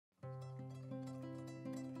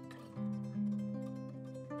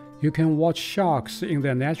You can watch sharks in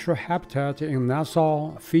their natural habitat in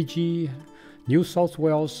Nassau, Fiji, New South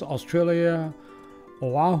Wales, Australia,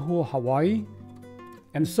 Oahu, Hawaii,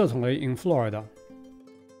 and certainly in Florida.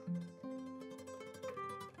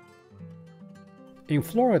 In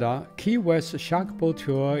Florida, Key West Shark Boat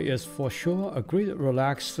Tour is for sure a great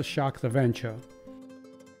relaxed shark adventure.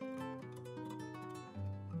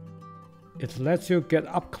 It lets you get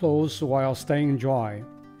up close while staying dry.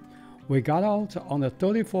 We got out on a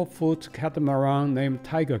 34-foot catamaran named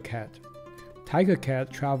Tiger Cat. Tiger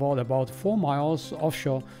Cat traveled about 4 miles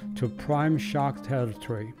offshore to prime shark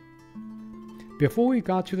territory. Before we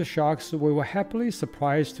got to the sharks, we were happily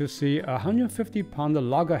surprised to see a 150-pound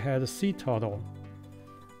loggerhead sea turtle.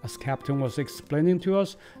 As Captain was explaining to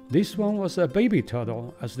us, this one was a baby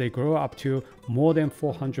turtle as they grow up to more than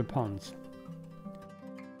 400 pounds.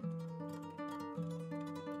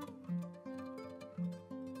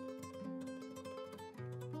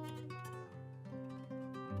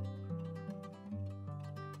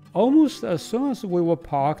 Almost as soon as we were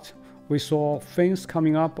parked, we saw fins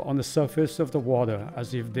coming up on the surface of the water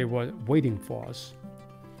as if they were waiting for us.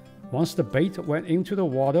 Once the bait went into the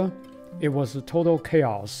water, it was a total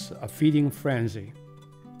chaos, a feeding frenzy.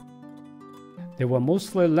 They were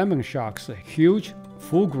mostly lemon sharks, huge,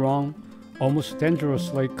 full-grown, almost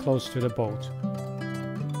dangerously close to the boat.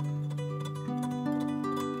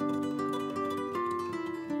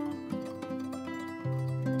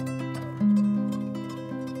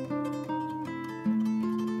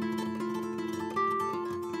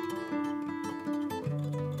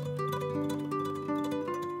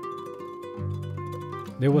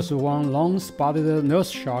 There was one long-spotted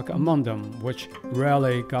nurse shark among them, which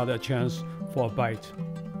rarely got a chance for a bite.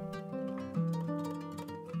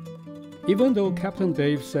 Even though Captain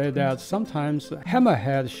Dave said that sometimes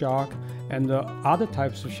hammerhead shark and other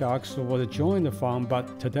types of sharks would join the fun,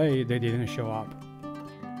 but today they didn't show up.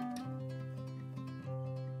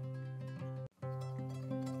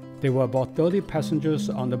 There were about 30 passengers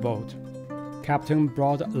on the boat. Captain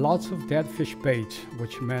brought lots of dead fish bait,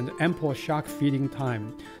 which meant ample shark feeding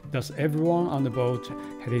time. Thus everyone on the boat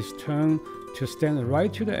had his turn to stand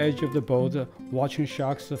right to the edge of the boat, watching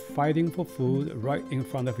sharks fighting for food right in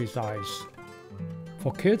front of his eyes.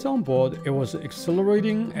 For kids on board, it was an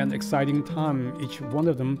exhilarating and exciting time. Each one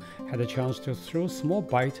of them had a chance to throw a small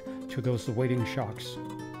bite to those waiting sharks.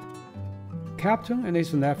 Captain and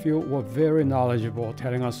his nephew were very knowledgeable,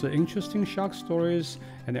 telling us interesting shark stories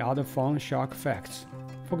and other fun shark facts.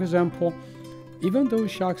 For example, even though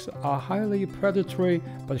sharks are highly predatory,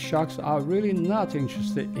 but sharks are really not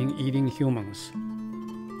interested in eating humans.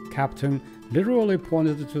 Captain literally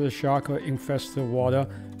pointed to the shark-infested water,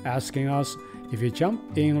 asking us, "If you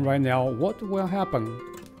jump in right now, what will happen?"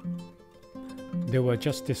 "They will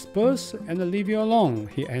just disperse and leave you alone,"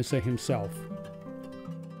 he answered himself.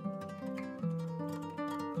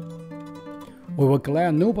 We were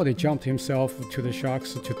glad nobody jumped himself to the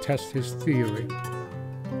sharks to test his theory.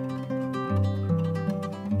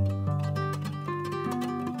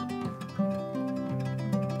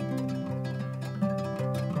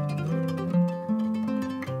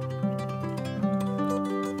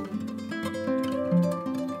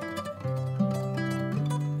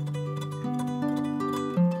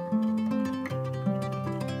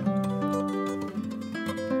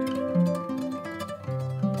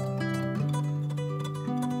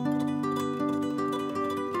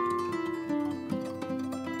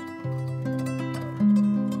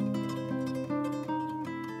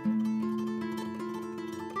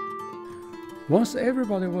 Once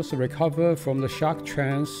everybody was recovered from the shark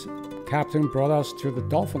trance, Captain brought us to the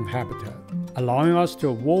dolphin habitat, allowing us to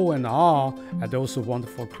whoa and ah at those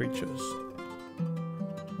wonderful creatures.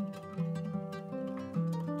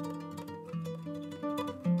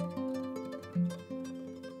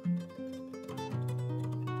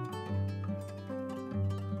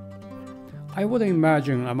 I would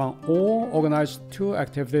imagine among all organized tour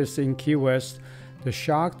activities in Key West, the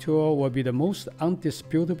shark tour will be the most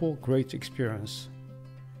undisputable great experience.